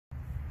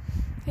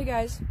Hey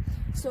guys,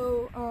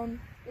 so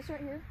this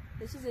right here,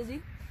 this is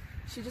Izzy.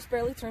 She just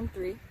barely turned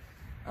 3,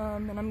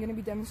 and I'm going to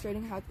be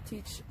demonstrating how to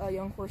teach a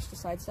young horse to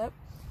sidestep.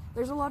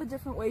 There's a lot of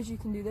different ways you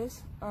can do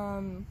this.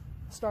 You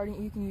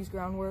can use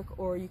groundwork,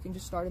 or you can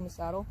just start in the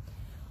saddle.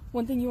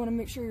 One thing you want to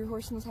make sure your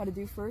horse knows how to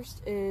do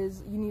first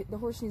is the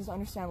horse needs to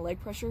understand leg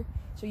pressure.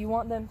 So you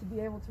want them to be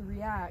able to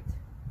react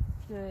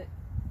to.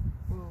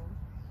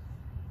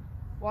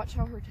 Watch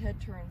how her head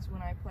turns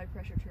when I apply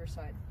pressure to her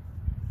side.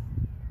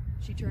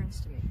 She turns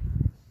to me.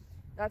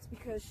 That's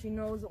because she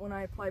knows that when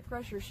I apply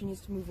pressure, she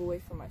needs to move away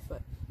from my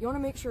foot. You want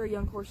to make sure a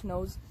young horse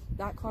knows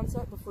that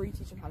concept before you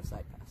teach him how to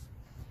side pass.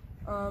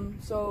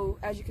 So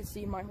as you can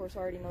see, my horse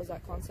already knows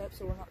that concept,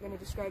 so we're not going to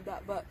describe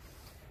that. But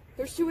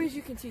there's 2 ways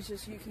you can teach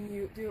this. You can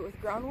do it with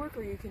groundwork,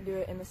 or you can do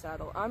it in the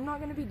saddle. I'm not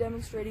going to be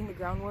demonstrating the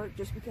groundwork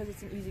just because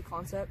it's an easy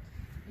concept.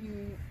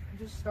 You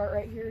just start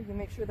right here. You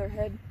make sure their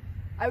head.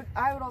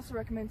 I would also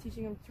recommend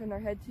teaching them to turn their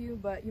head to you,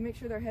 but you make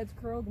sure their head's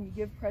curled and you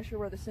give pressure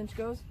where the cinch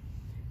goes.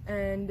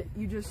 And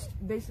you just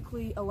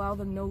basically allow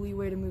them no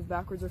leeway to move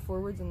backwards or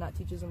forwards, and that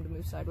teaches them to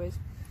move sideways.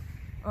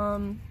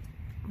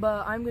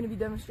 But I'm going to be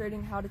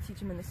demonstrating how to teach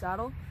them in the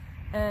saddle,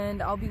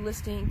 and I'll be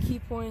listing key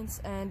points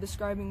and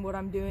describing what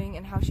I'm doing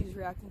and how she's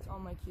reacting to all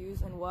my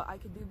cues and what I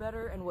could do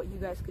better and what you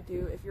guys could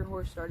do if your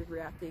horse started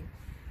reacting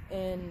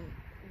in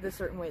the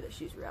certain way that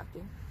she's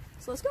reacting.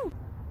 So let's go!